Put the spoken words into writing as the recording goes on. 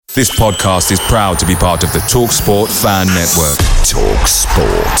This podcast is proud to be part of the TalkSport Fan Network.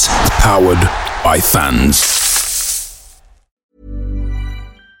 TalkSport. Powered by fans.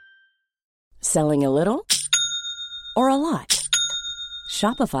 Selling a little or a lot?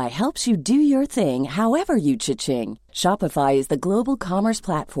 Shopify helps you do your thing however you cha-ching. Shopify is the global commerce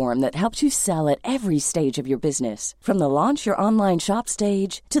platform that helps you sell at every stage of your business. From the launch your online shop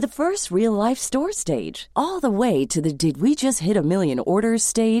stage to the first real-life store stage, all the way to the did we just hit a million orders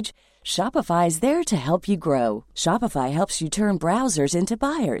stage. Shopify is there to help you grow. Shopify helps you turn browsers into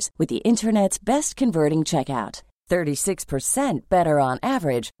buyers with the internet's best converting checkout. 36% better on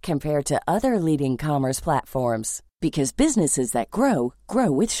average compared to other leading commerce platforms. Because businesses that grow,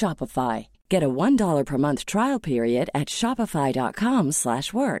 grow with Shopify. Get a $1 per month trial period at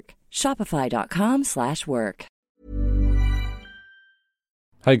shopify.com/work. Shopify.com/work.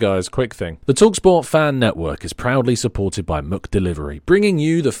 Hey guys, quick thing. The TalkSport Fan Network is proudly supported by McDelivery, bringing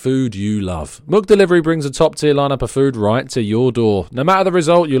you the food you love. McDelivery brings a top-tier lineup of food right to your door. No matter the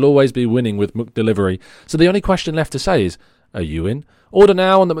result, you'll always be winning with McDelivery. So the only question left to say is, are you in? Order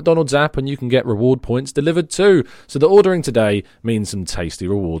now on the McDonald's app and you can get reward points delivered too. So the ordering today means some tasty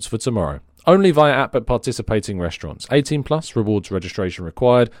rewards for tomorrow. Only via app at participating restaurants. 18 plus, rewards registration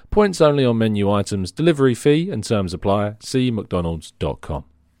required. Points only on menu items. Delivery fee and terms apply. See mcdonalds.com.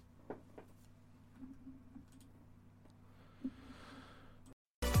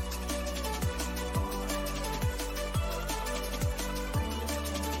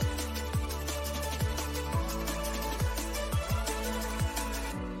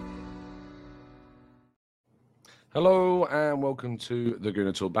 Hello and welcome to the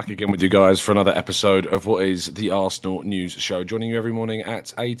Gooner Talk. Back again with you guys for another episode of what is the Arsenal News Show. Joining you every morning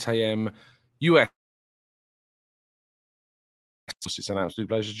at 8 a.m. US. It's an absolute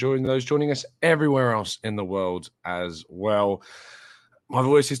pleasure joining those joining us everywhere else in the world as well. My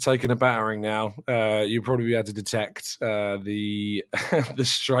voice is taking a battering now. You'll probably be able to detect the the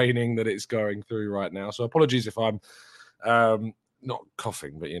straining that it's going through right now. So apologies if I'm not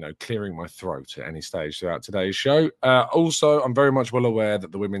coughing, but, clearing my throat at any stage throughout today's show. Also, I'm very much well aware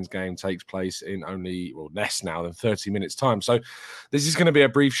that the women's game takes place in only, less now than 30 minutes time. So this is going to be a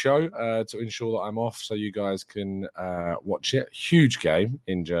brief show to ensure that I'm off so you guys can watch it. Huge game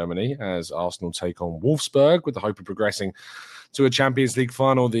in Germany as Arsenal take on Wolfsburg with the hope of progressing to a Champions League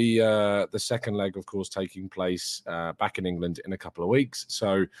final. The second leg, of course, taking place back in England in a couple of weeks.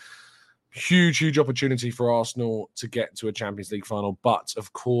 So huge opportunity for Arsenal to get to a Champions League final. But,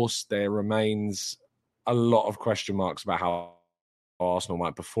 of course, there remains a lot of question marks about how Arsenal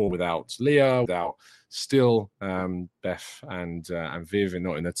might perform without Leah, without Still, Beth and Viv and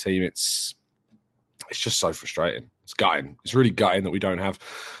not in the team. It's just so frustrating. It's gutting. It's really gutting that we don't have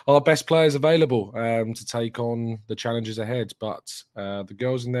our best players available to take on the challenges ahead. But the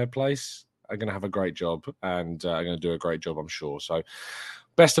girls in their place are going to have a great job and are going to do a great job, I'm sure. So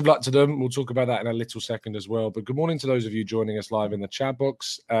best of luck to them. We'll talk about that in a little second as well. But good morning to those of you joining us live in the chat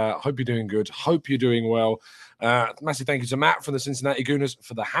box. Hope you're doing good. Hope you're doing well. Massive thank you to Matt from the Cincinnati Gooners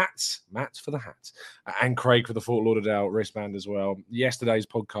for the hats. Matt for the hat. And Craig for the Fort Lauderdale wristband as well. Yesterday's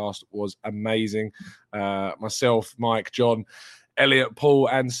podcast was amazing. Myself, Mike, John, Elliot, Paul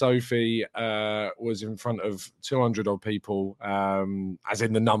and Sophie was in front of 200 odd people, as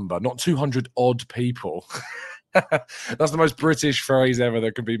in the number, not 200 odd people. That's the most British phrase ever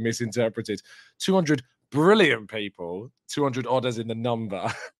that could be misinterpreted. 200 brilliant people, 200 odd as in the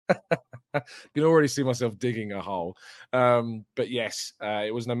number. You can already see myself digging a hole. But yes,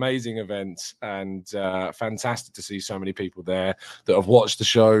 it was an amazing event and fantastic to see so many people there that have watched the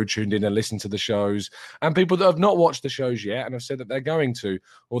show, tuned in and listened to the shows, and people that have not watched the shows yet and have said that they're going to,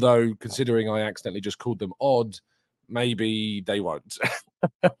 although considering I accidentally just called them odd, maybe they won't.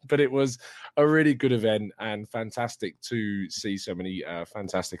 But it was a really good event and fantastic to see so many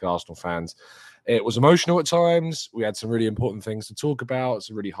fantastic Arsenal fans. It was emotional at times. We had some really important things to talk about,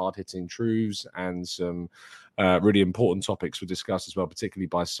 some really hard-hitting truths and some really important topics were discussed as well, particularly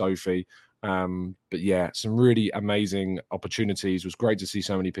by Sophie. But yeah, some really amazing opportunities. It was great to see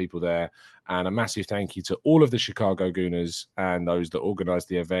so many people there. And a massive thank you to all of the Chicago Gooners and those that organised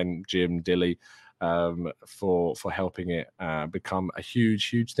the event, Jim, Dilly, for helping it become a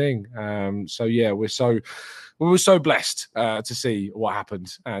huge thing. So yeah, we were so blessed to see what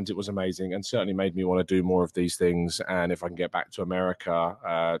happened, and it was amazing, and certainly made me want to do more of these things. And if I can get back to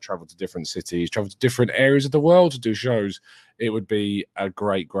America, travel to different cities, travel to different areas of the world to do shows, it would be a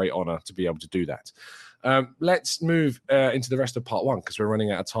great honor to be able to do that. Let's move into the rest of part one because we're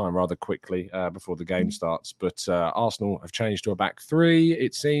running out of time rather quickly before the game starts. But Arsenal have changed to a back three,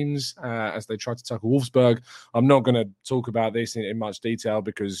 it seems, as they try to tackle Wolfsburg. I'm not going to talk about this in much detail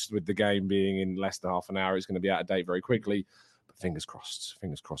because with the game being in less than half an hour, it's going to be out of date very quickly. But fingers crossed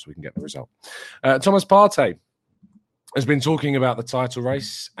we can get the result. Thomas Partey has been talking about the title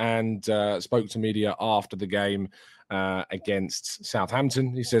race and spoke to media after the game against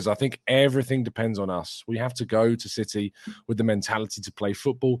Southampton. He says, I think everything depends on us. We have to go to City with the mentality to play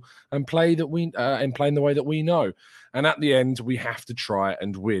football and play in the way that we know. And at the end, we have to try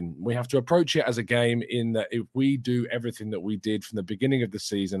and win. We have to approach it as a game in that if we do everything that we did from the beginning of the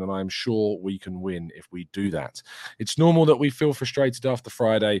season, and I'm sure we can win if we do that. It's normal that we feel frustrated after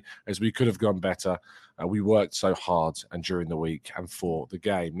Friday as we could have gone better. We worked so hard and during the week and for the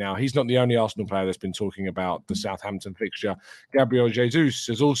game. Now, he's not the only Arsenal player that's been talking about the Southampton fixture. Gabriel Jesus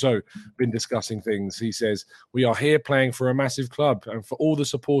has also been discussing things. He says, we are here playing for a massive club, and for all the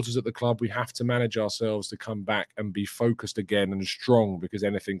supporters at the club, we have to manage ourselves to come back and be focused again and strong because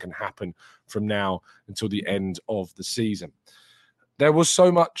anything can happen from now until the end of the season. There was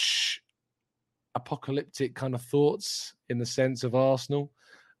so much apocalyptic kind of thoughts in the sense of Arsenal.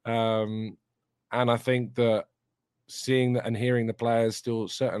 And I think that seeing that and hearing the players still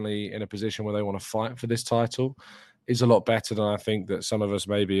certainly in a position where they want to fight for this title is a lot better than I think that some of us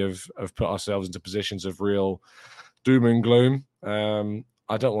maybe have put ourselves into positions of real doom and gloom.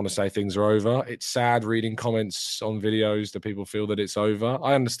 I don't want to say things are over. It's sad reading comments on videos that people feel that it's over.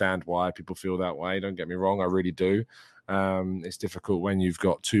 I understand why people feel that way. Don't get me wrong. I really do. It's difficult when you've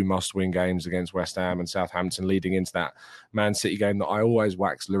got two must-win games against West Ham and Southampton leading into that Man City game that I always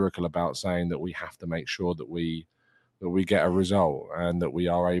wax lyrical about, saying that we have to make sure that we get a result and that we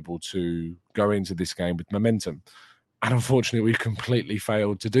are able to go into this game with momentum. And unfortunately, we've completely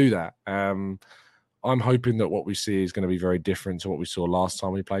failed to do that. I'm hoping that what we see is going to be very different to what we saw last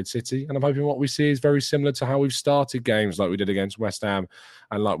time we played City. And I'm hoping what we see is very similar to how we've started games like we did against West Ham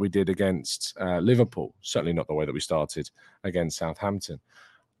and like we did against Liverpool. Certainly not the way that we started against Southampton.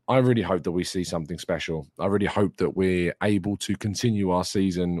 I really hope that we see something special. I really hope that we're able to continue our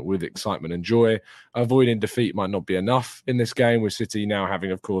season with excitement and joy. Avoiding defeat might not be enough in this game, with City now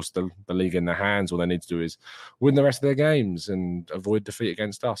having, of course, the league in their hands. All they need to do is win the rest of their games and avoid defeat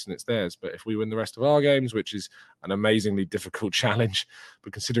against us, and it's theirs. But if we win the rest of our games, which is an amazingly difficult challenge,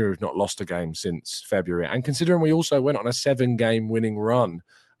 but considering we've not lost a game since February, and considering we also went on a 7-game winning run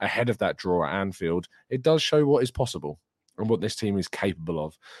ahead of that draw at Anfield, it does show what is possible and what this team is capable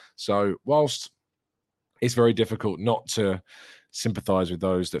of. So whilst it's very difficult not to sympathise with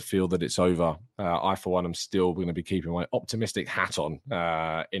those that feel that it's over, I, for one, am still going to be keeping my optimistic hat on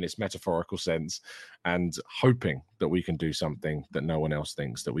in its metaphorical sense and hoping that we can do something that no one else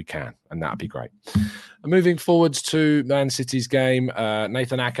thinks that we can, and that'd be great. Moving forwards to Man City's game,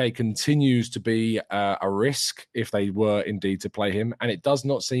 Nathan Ake continues to be a risk if they were indeed to play him, and it does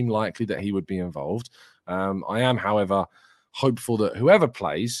not seem likely that he would be involved. I am, however, hopeful that whoever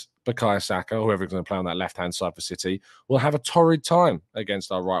plays, Bukayo Saka, whoever's going to play on that left-hand side for City, will have a torrid time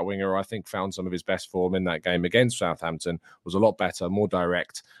against our right winger. I think found some of his best form in that game against Southampton, was a lot better, more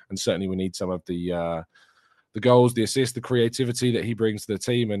direct, and certainly we need some of the goals, the assists, the creativity that he brings to the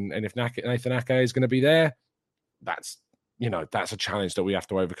team. And if Nathan Ake is going to be there, that's a challenge that we have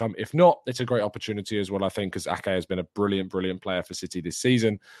to overcome. If not, it's a great opportunity as well, I think, because Ake has been a brilliant player for City this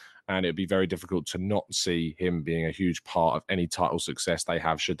season. And it'd be very difficult to not see him being a huge part of any title success they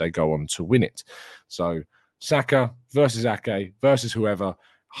have should they go on to win it. So Saka versus Ake versus whoever,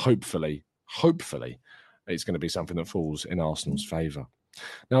 hopefully, it's going to be something that falls in Arsenal's favour.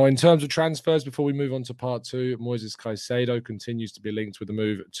 Now, in terms of transfers, before we move on to part two, Moises Caicedo continues to be linked with the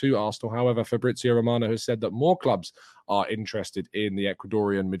move to Arsenal. However, Fabrizio Romano has said that more clubs are interested in the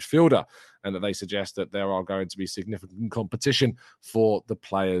Ecuadorian midfielder and that they suggest that there are going to be significant competition for the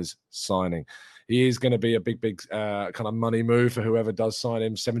player's signing. He is going to be a big kind of money move for whoever does sign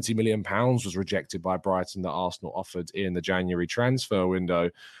him. £70 million was rejected by Brighton that Arsenal offered in the January transfer window.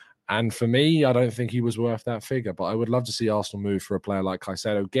 And for me, I don't think he was worth that figure, but I would love to see Arsenal move for a player like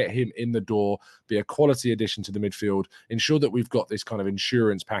Caicedo, get him in the door, be a quality addition to the midfield, ensure that we've got this kind of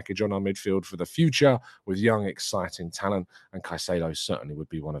insurance package on our midfield for the future with young, exciting talent. And Caicedo certainly would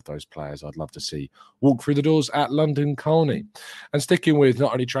be one of those players I'd love to see walk through the doors at London Colney. And sticking with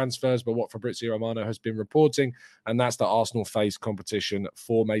not only transfers, but what Fabrizio Romano has been reporting, and that's that Arsenal face competition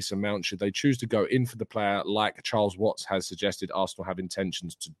for Mason Mount should they choose to go in for the player like Charles Watts has suggested Arsenal have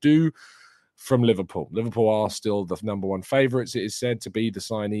intentions to do from Liverpool. Liverpool are still the number one favourites, it is said, to be the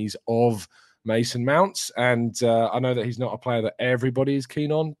signees of Mason Mount. And I know that he's not a player that everybody is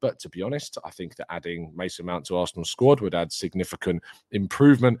keen on, but to be honest, I think that adding Mason Mount to Arsenal's squad would add significant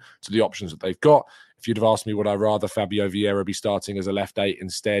improvement to the options that they've got. If you'd have asked me, would I rather Fabio Vieira be starting as a left 8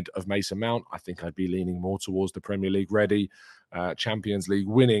 instead of Mason Mount, I think I'd be leaning more towards the Premier League ready, Champions League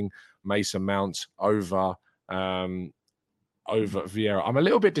winning Mason Mount over Vieira. I'm a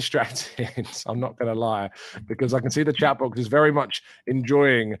little bit distracted, I'm not going to lie, because I can see the chat box is very much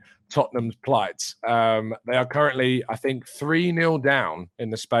enjoying Tottenham's plight. They are currently, I think, 3-0 down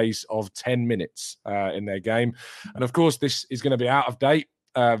in the space of 10 minutes in their game. And of course, this is going to be out of date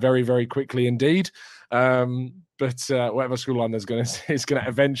very, very quickly indeed. But whatever scoreline is going to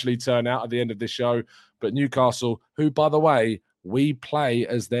eventually turn out at the end of this show. But Newcastle, who, by the way, we play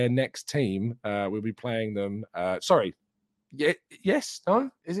as their next team, we'll be playing them. Yes,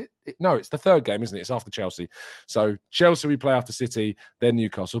 no, is it? No, it's the third game, isn't it? It's after Chelsea. So Chelsea we play after City, then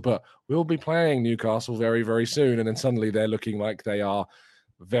Newcastle. But we'll be playing Newcastle very, very soon. And then suddenly they're looking like they are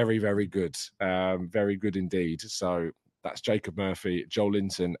very, very good. Very good indeed. So that's Jacob Murphy, Joel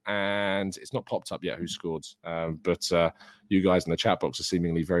Linton, and it's not popped up yet who scored. But you guys in the chat box are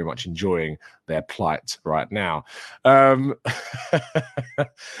seemingly very much enjoying their plight right now. 9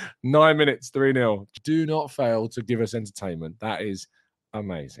 minutes, 3-0. Do not fail to give us entertainment. That is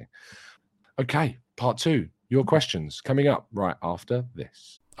amazing. Okay, part 2. Your questions coming up right after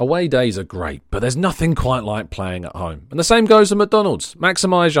this. Away days are great, but there's nothing quite like playing at home. And the same goes to McDonald's.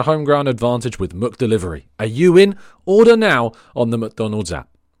 Maximise your home ground advantage with McDelivery. Are you in? Order now on the McDonald's app.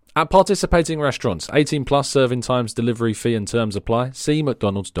 At participating restaurants, 18 plus serving times, delivery fee and terms apply. See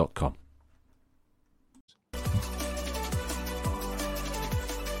mcdonalds.com.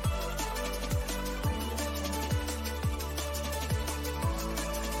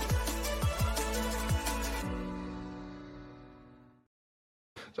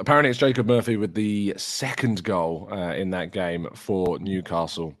 So apparently it's Jacob Murphy with the second goal in that game for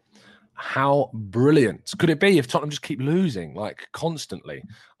Newcastle. How brilliant could it be if Tottenham just keep losing, like, constantly?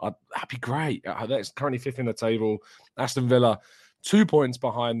 That'd be great. They're currently 5th in the table. Aston Villa, 2 points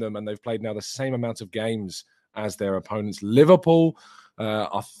behind them, and they've played now the same amount of games as their opponents. Liverpool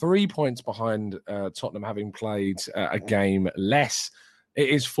are 3 points behind Tottenham, having played a game less. It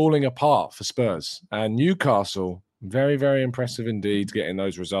is falling apart for Spurs. And Newcastle, very, very impressive indeed, getting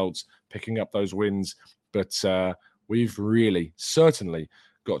those results, picking up those wins. But we've really, certainly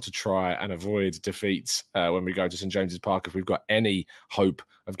got to try and avoid defeats when we go to St. James's Park if we've got any hope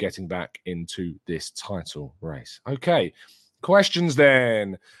of getting back into this title race. Okay, questions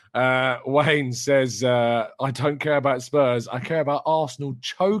then. Wayne says, I don't care about Spurs. I care about Arsenal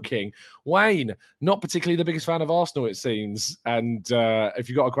choking. Wayne, not particularly the biggest fan of Arsenal, it seems. And if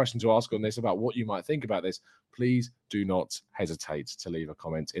you've got a question to ask on this about what you might think about this, please do not hesitate to leave a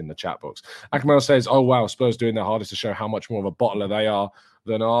comment in the chat box. Akmal says, oh, wow, Spurs doing their hardest to show how much more of a bottler they are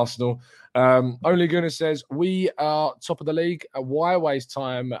than Arsenal. Only Gunnar says, we are top of the league. Why waste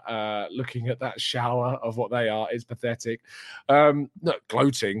time looking at that shower of what they are? It's pathetic. Look,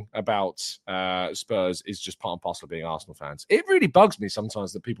 gloating about Spurs is just part and parcel of being Arsenal fans. It really bugs me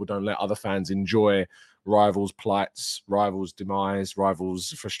sometimes that people don't let other fans enjoy rivals' plights, rivals' demise,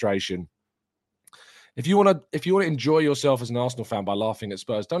 rivals' frustration. If you want to enjoy yourself as an Arsenal fan by laughing at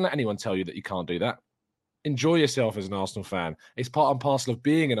Spurs, don't let anyone tell you that you can't do that. Enjoy yourself as an Arsenal fan. It's part and parcel of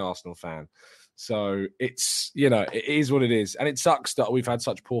being an Arsenal fan. So it's, it is what it is. And it sucks that we've had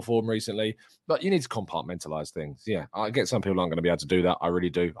such poor form recently, but you need to compartmentalize things. Yeah, I get some people aren't going to be able to do that. I really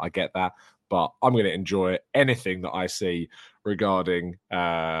do. I get that. But I'm going to enjoy anything that I see regarding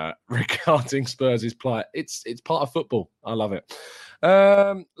Spurs' plight. It's part of football. I love it.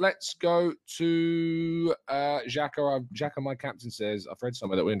 Let's go to Xhaka. Xhaka, my captain, says, I've read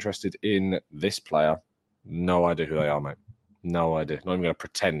somewhere that we're interested in this player. No idea who they are, mate. No idea. Not even going to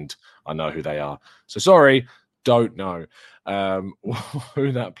pretend I know who they are. So sorry, don't know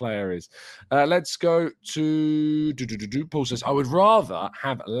who that player is. Let's go to Paul says, I would rather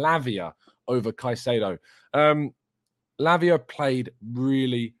have Lavia over Caicedo. Lavia played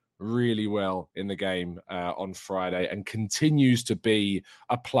really, really well in the game on Friday and continues to be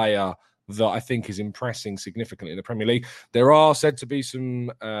a player that I think is impressing significantly in the Premier League. There are said to be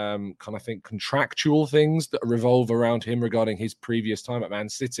some contractual things that revolve around him regarding his previous time at Man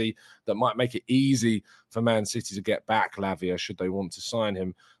City that might make it easy for Man City to get back Lavia should they want to sign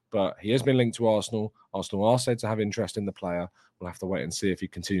him. But he has been linked to Arsenal. Arsenal are said to have interest in the player. We'll have to wait and see if he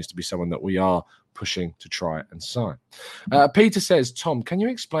continues to be someone that we are pushing to try and sign. Peter says, Tom, can you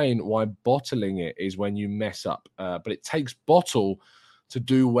explain why bottling it is when you mess up, but it takes bottle to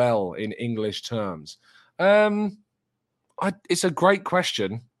do well in English terms? It's a great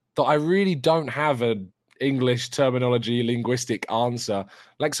question. that I really don't have an English terminology, linguistic answer.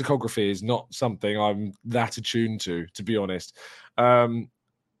 Lexicography is not something I'm that attuned to be honest.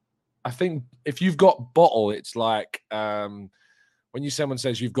 I think if you've got bottle, it's like when someone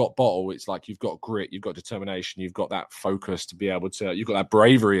says you've got bottle, it's like you've got grit, you've got determination, you've got that focus to be able to, you've got that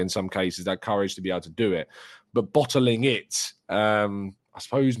bravery in some cases, that courage to be able to do it. But bottling it, I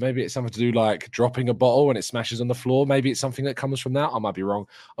suppose maybe it's something to do like dropping a bottle when it smashes on the floor. Maybe it's something that comes from that. I might be wrong.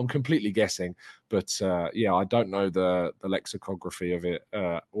 I'm completely guessing. But yeah, I don't know the lexicography of it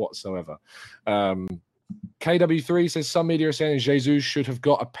whatsoever. KW3 says some media are saying Jesus should have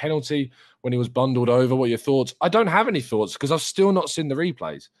got a penalty when he was bundled over. What are your thoughts? I don't have any thoughts because I've still not seen the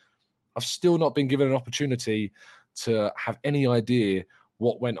replays. I've still not been given an opportunity to have any idea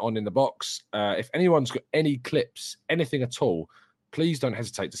what went on in the box. If anyone's got any clips, anything at all, please don't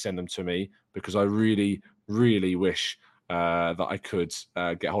hesitate to send them to me because I really, really wish that I could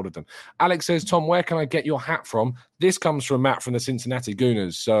get hold of them. Alex says, Tom, where can I get your hat from? This comes from Matt from the Cincinnati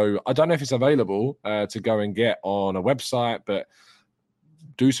Gooners. So I don't know if it's available to go and get on a website, but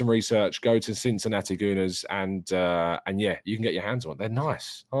do some research, go to Cincinnati Gooners, and yeah, you can get your hands on. They're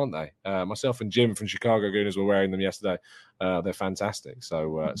nice, aren't they? Myself and Jim from Chicago Gooners were wearing them yesterday. They're fantastic.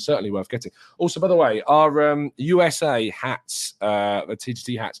 So certainly worth getting. Also, by the way, our USA hats, the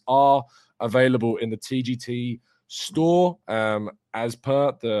TGT hats, are available in the TGT store. As per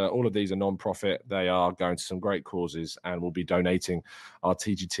all of these are non-profit. They are going to some great causes, and we'll be donating our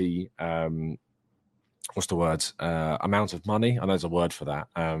TGT what's the word? Amount of money. I know there's a word for that.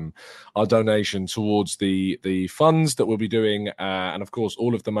 Our donation towards the funds that we'll be doing, and of course,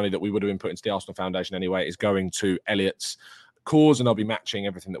 all of the money that we would have been put into the Arsenal Foundation anyway is going to Elliot's cause, and I'll be matching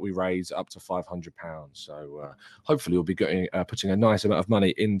everything that we raise up to £500. So hopefully we'll be putting a nice amount of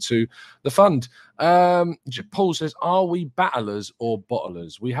money into the fund. Paul says, are we battlers or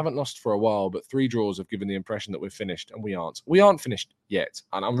bottlers? We haven't lost for a while, but 3 draws have given the impression that we're finished, and we aren't finished yet.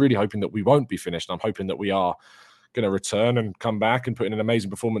 And I'm really hoping that we won't be finished. I'm hoping that we are going to return and come back and put in an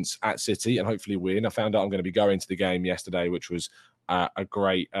amazing performance at City and hopefully win. I found out I'm going to be going to the game yesterday, which was a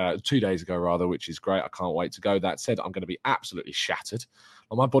great 2 days ago, rather, which is great. I can't wait to go. That said, I'm going to be absolutely shattered.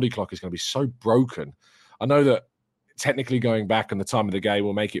 And my body clock is going to be so broken. I know that technically going back and the time of the game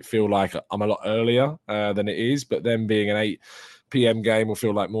will make it feel like I'm a lot earlier than it is, but then being an 8 p.m. game will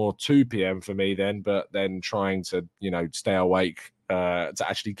feel like more 2 p.m. for me then, but then trying to, stay awake to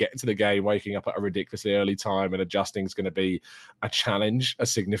actually get to the game, waking up at a ridiculously early time and adjusting is going to be a challenge, a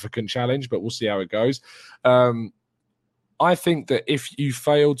significant challenge, but we'll see how it goes. I think that if you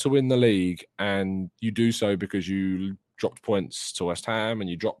fail to win the league and you do so because you dropped points to West Ham and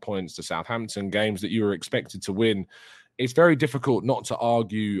you dropped points to Southampton, games that you were expected to win, it's very difficult not to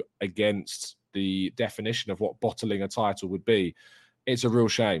argue against the definition of what bottling a title would be. It's a real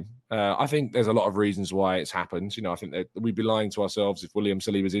shame. I think there's a lot of reasons why it's happened. I think that we'd be lying to ourselves if William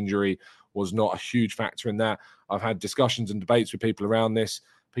Saliba's injury was not a huge factor in that. I've had discussions and debates with people around this.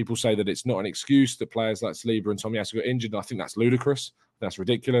 People say that it's not an excuse that players like Saliba and Tomiyasu got injured. I think that's ludicrous. That's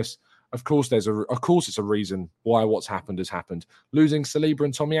ridiculous. Of course, it's a reason why what's happened has happened. Losing Saliba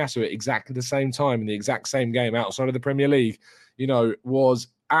and Tomiyasu at exactly the same time in the exact same game outside of the Premier League, was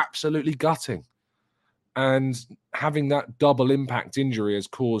absolutely gutting. And having that double impact injury has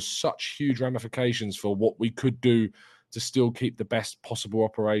caused such huge ramifications for what we could do to still keep the best possible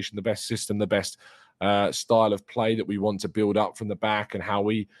operation, the best system, the best style of play that we want to build up from the back, and how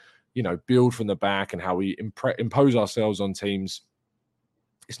we, build from the back and how we impose ourselves on teams.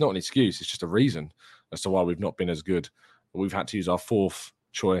 It's not an excuse. It's just a reason as to why we've not been as good. We've had to use our 4th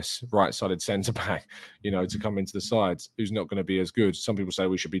choice right-sided centre-back, to come into the sides, who's not going to be as good. Some people say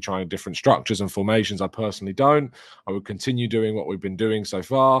we should be trying different structures and formations. I personally don't. I would continue doing what we've been doing so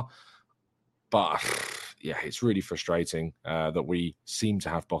far. But yeah, it's really frustrating that we seem to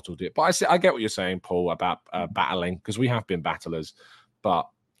have bottled it. But I get what you're saying, Paul, about battling, because we have been battlers. But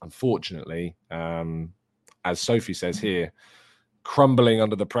unfortunately, as Sophie says here, crumbling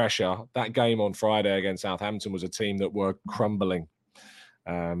under the pressure. That game on Friday against Southampton was a team that were crumbling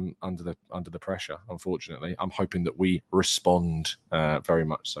under the pressure. Unfortunately, I'm hoping that we respond very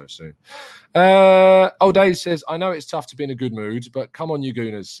much so soon. Dave says, I know it's tough to be in a good mood, but come on, you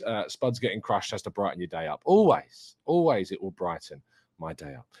Gooners. Spud's getting crushed has to brighten your day up. Always it will brighten my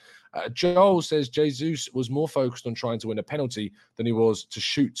day up. Joel says Jesus was more focused on trying to win a penalty than he was to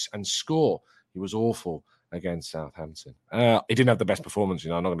shoot and score. He was awful against Southampton. He didn't have the best performance.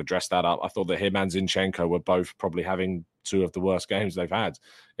 I'm not going to dress that up. I thought that him and Zinchenko were both probably having 2 of the worst games they've had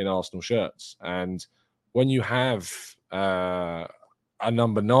in Arsenal shirts. And when you have a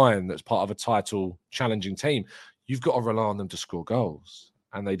number 9 that's part of a title challenging team, you've got to rely on them to score goals.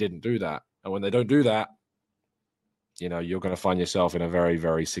 and they didn't do that. And when they don't do that, you're going to find yourself in a very,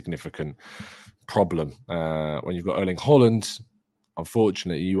 very significant problem. When you've got Erling Haaland,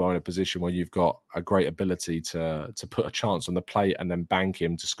 unfortunately, you are in a position where you've got a great ability to put a chance on the plate and then bank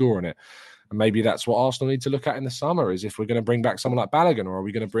him to score on it. And maybe that's what Arsenal need to look at in the summer, is if we're going to bring back someone like Balogun, or are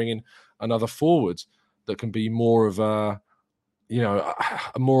we going to bring in another forward that can be more of a,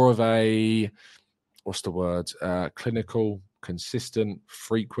 clinical, consistent,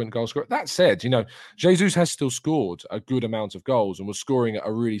 frequent goal scorer. That said, Jesus has still scored a good amount of goals and was scoring at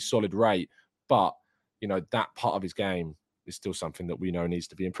a really solid rate. But, that part of his game is still something that we know needs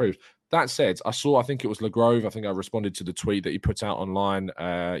to be improved. That said, I think it was LeGrove. I think I responded to the tweet that he put out online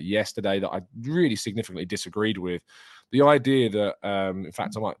yesterday that I really significantly disagreed with. The idea that, in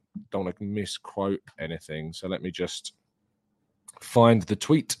fact, don't want to misquote anything. So let me just find the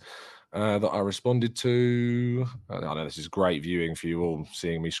tweet that I responded to. I know this is great viewing for you all,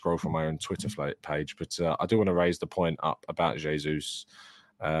 seeing me scroll from my own Twitter page, but I do want to raise the point up about Jesus.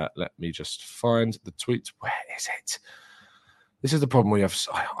 Let me just find the tweet. Where is it? This is the problem we have.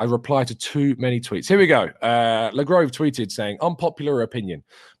 I reply to too many tweets. Here we go. LeGrove tweeted saying, unpopular opinion,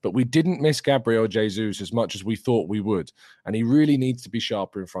 but we didn't miss Gabriel Jesus as much as we thought we would, and he really needs to be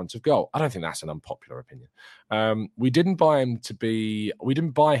sharper in front of goal. I don't think that's an unpopular opinion. We didn't buy him to be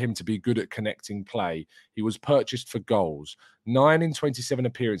good at connecting play. He was purchased for goals. 9 in 27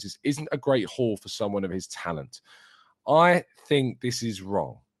 appearances isn't a great haul for someone of his talent. I think this is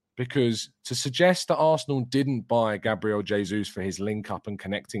wrong. Because to suggest that Arsenal didn't buy Gabriel Jesus for his link-up and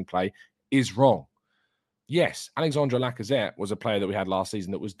connecting play is wrong. Yes, Alexandre Lacazette was a player that we had last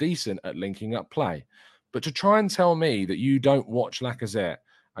season that was decent at linking up play. But to try and tell me that you don't watch Lacazette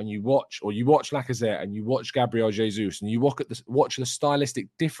and you watch Lacazette and you watch Gabriel Jesus and you watch the stylistic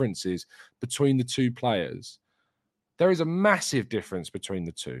differences between the two players, there is a massive difference between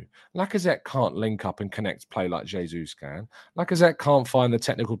the two. Lacazette can't link up and connect play like Jesus can. Lacazette can't find the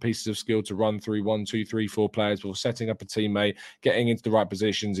technical pieces of skill to run through 1, 2, 3, 4 players before setting up a teammate, getting into the right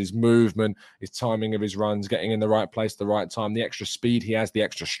positions, his movement, his timing of his runs, getting in the right place at the right time, the extra speed he has, the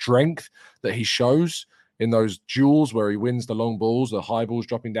extra strength that he shows in those duels where he wins the long balls, the high balls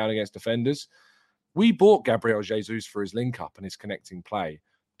dropping down against defenders. We bought Gabriel Jesus for his link-up and his connecting play,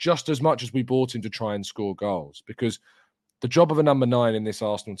 just as much as we bought him to try and score goals, because the job of a number 9 in this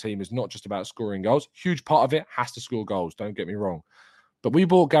Arsenal team is not just about scoring goals. Huge part of it has to score goals, don't get me wrong. But we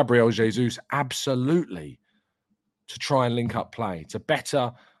bought Gabriel Jesus absolutely to try and link up play, to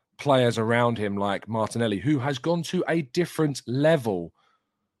better players around him like Martinelli, who has gone to a different level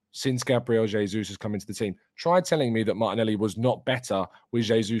since Gabriel Jesus has come into the team. Try telling me that Martinelli was not better with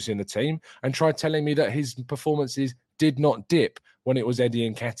Jesus in the team, and try telling me that his performances did not dip when it was Eddie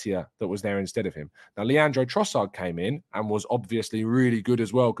Nketiah that was there instead of him. Now, Leandro Trossard came in and was obviously really good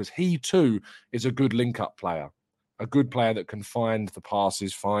as well, because he too is a good link-up player, a good player that can find the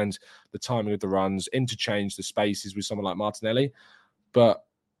passes, find the timing of the runs, interchange the spaces with someone like Martinelli. But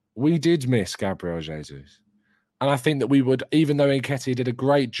we did miss Gabriel Jesus. And I think that we would, even though Nketiah did a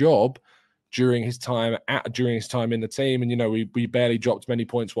great job during his time in the team, and we barely dropped many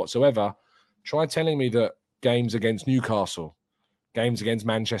points whatsoever, try telling me that games against Newcastle, games against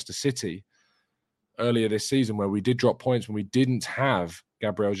Manchester City earlier this season, where we did drop points when we didn't have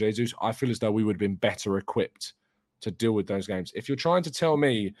Gabriel Jesus, I feel as though we would have been better equipped to deal with those games. If you're trying to tell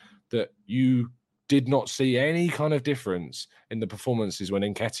me that you did not see any kind of difference in the performances when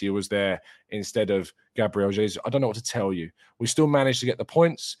Nketiah was there instead of Gabriel Jesus, I don't know what to tell you. We still managed to get the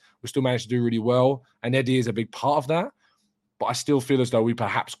points. We still managed to do really well. And Eddie is a big part of that. But I still feel as though we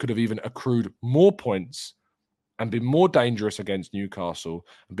perhaps could have even accrued more points and been more dangerous against Newcastle,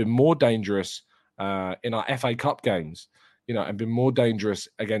 and been more dangerous in our FA Cup games, and been more dangerous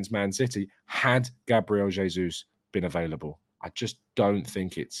against Man City had Gabriel Jesus been available. I just don't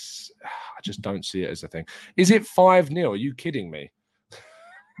think I just don't see it as a thing. Is it 5-0? Are you kidding me?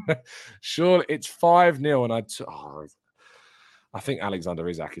 Sure, it's 5-0, and I think Alexander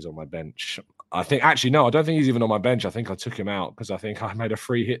Isak is on my bench. I don't think he's even on my bench. I think I took him out because I think I made a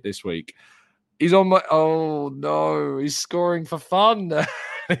free hit this week. He's on my... Oh, no. He's scoring for fun.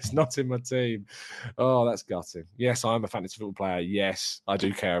 He's not in my team. Oh, that's gutting. Yes, I'm a fantasy football player. Yes, I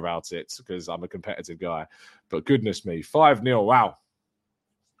do care about it because I'm a competitive guy. But goodness me, 5-0. Wow.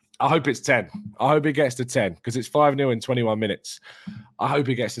 I hope it's 10. I hope it gets to 10 because it's 5-0 in 21 minutes. I hope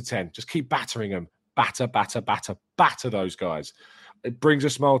it gets to 10. Just keep battering them. Batter those guys. It brings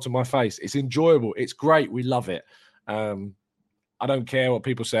a smile to my face. It's enjoyable. It's great. We love it. I don't care what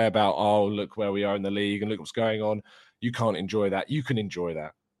people say about, oh, look where we are in the league and look what's going on. You can't enjoy that. You can enjoy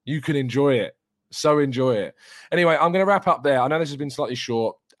that. You can enjoy it So enjoy it. Anyway, I'm going to wrap up there. I know this has been slightly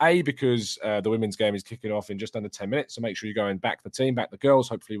short. Because the women's game is kicking off in just under 10 minutes. So make sure you go and back the team, back the girls.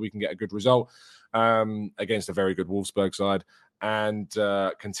 Hopefully we can get a good result against a very good Wolfsburg side and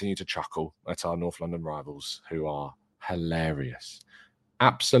continue to chuckle at our North London rivals, who are hilarious.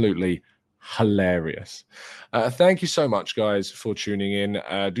 Absolutely hilarious. Thank you so much, guys, for tuning in.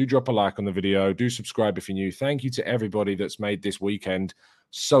 Do drop a like on the video. Do subscribe if you're new. Thank you to everybody that's made this weekend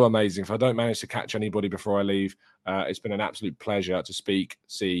so amazing. If I don't manage to catch anybody before I leave, it's been an absolute pleasure to speak,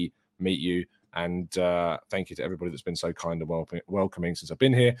 see, meet you. And thank you to everybody that's been so kind and welcoming since I've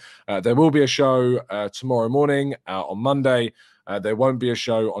been here. There will be a show tomorrow morning on Monday. There won't be a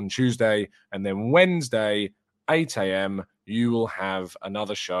show on Tuesday. And then Wednesday, 8 a.m., you will have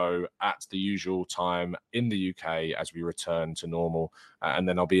another show at the usual time in the UK as we return to normal. And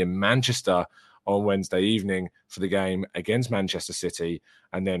then I'll be in Manchester on Wednesday evening for the game against Manchester City.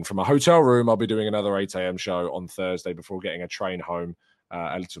 And then from a hotel room, I'll be doing another 8 a.m. show on Thursday before getting a train home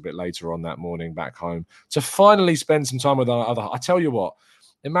a little bit later on that morning back home to finally spend some time with our other. I tell you what,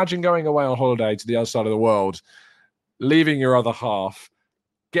 imagine going away on holiday to the other side of the world, leaving your other half,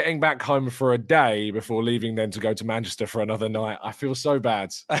 getting back home for a day before leaving then to go to Manchester for another night. I feel so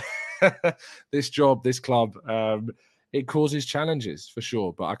bad. This job, this club, it causes challenges for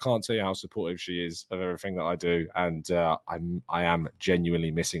sure, but I can't tell you how supportive she is of everything that I do, and I am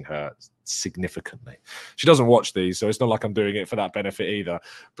genuinely missing her significantly. She doesn't watch these, so it's not like I'm doing it for that benefit either.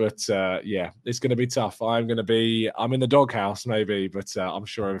 But yeah, it's going to be tough. I'm in the doghouse maybe, but I'm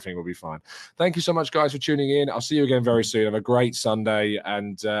sure everything will be fine. Thank you so much, guys, for tuning in. I'll see you again very soon. Have a great Sunday,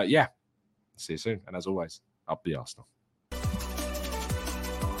 and yeah, see you soon. And as always, up the Arsenal.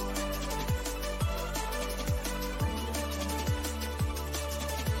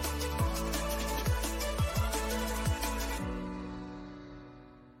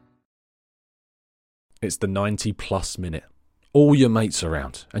 It's the 90-plus minute. All your mates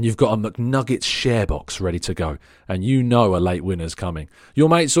around, and you've got a McNuggets share box ready to go, and you know a late winner's coming. Your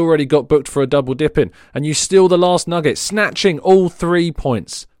mate's already got booked for a double dipping, and you steal the last nugget, snatching all 3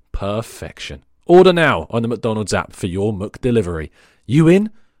 points. Perfection. Order now on the McDonald's app for your McDelivery. You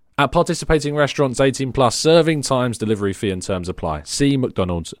in? At participating restaurants, 18 plus, serving times, delivery fee and terms apply. See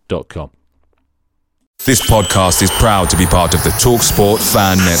mcdonalds.com. This podcast is proud to be part of the TalkSport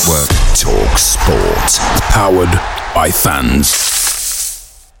Fan Network. TalkSport. Powered by fans.